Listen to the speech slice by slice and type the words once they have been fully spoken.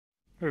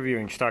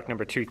Reviewing stock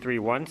number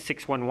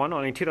 231611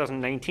 on a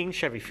 2019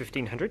 Chevy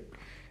 1500.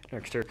 Our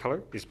exterior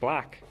color is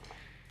black.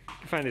 You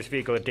can find this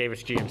vehicle at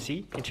Davis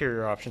GMC.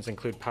 Interior options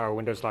include power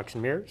windows, locks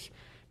and mirrors,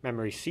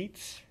 memory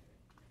seats,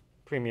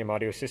 premium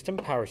audio system,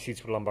 power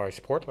seats with lumbar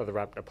support, leather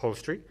wrapped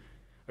upholstery,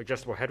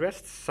 adjustable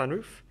headrests,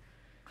 sunroof,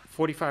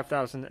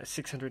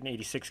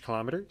 45,686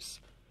 kilometers,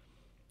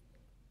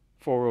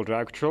 four-wheel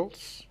drive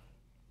controls,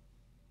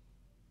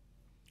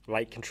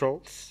 light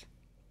controls,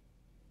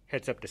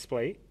 heads-up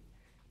display,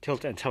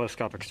 tilt and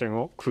telescopic steering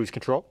wheel, cruise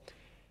control,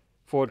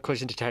 forward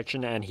collision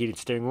detection and heated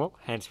steering wheel,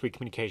 hands-free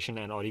communication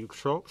and audio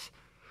controls,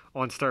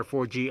 OnStar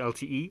 4G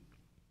LTE,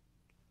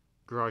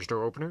 garage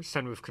door openers,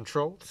 sunroof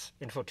controls,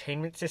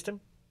 infotainment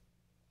system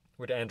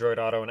with Android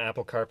Auto and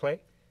Apple CarPlay,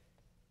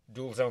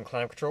 dual zone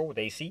climate control with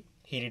AC,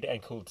 heated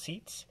and cooled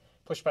seats,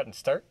 push button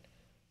start,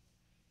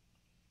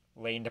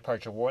 lane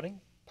departure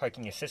warning,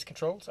 parking assist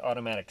controls,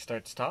 automatic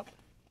start stop,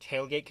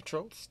 tailgate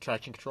controls,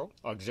 traction control,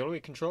 auxiliary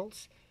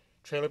controls,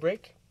 trailer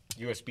brake,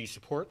 USB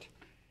support,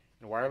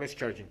 and wireless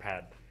charging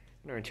pad.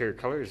 And our interior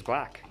color is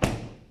black.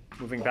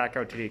 Moving back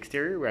out to the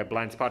exterior, we have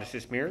blind spot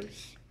assist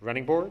mirrors,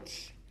 running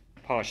boards,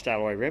 polished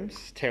alloy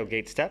rims,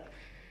 tailgate step,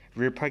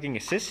 rear parking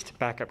assist,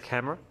 backup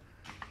camera,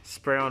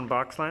 spray-on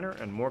box liner,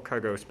 and more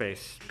cargo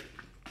space.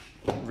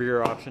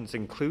 Rear options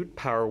include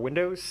power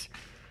windows,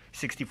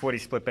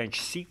 60/40 split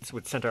bench seats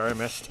with center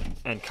armrest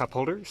and cup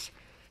holders,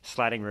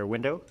 sliding rear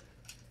window,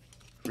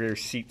 rear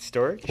seat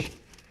storage,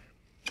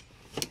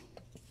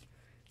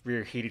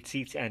 rear heated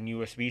seats and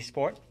USB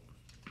support,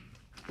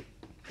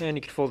 and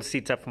you can fold the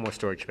seats up for more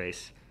storage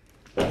space.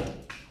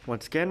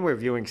 Once again, we're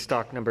viewing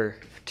stock number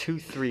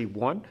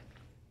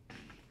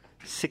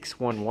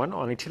 231611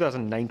 on a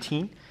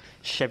 2019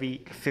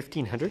 Chevy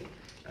 1500.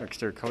 Our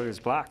exterior color is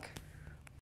black.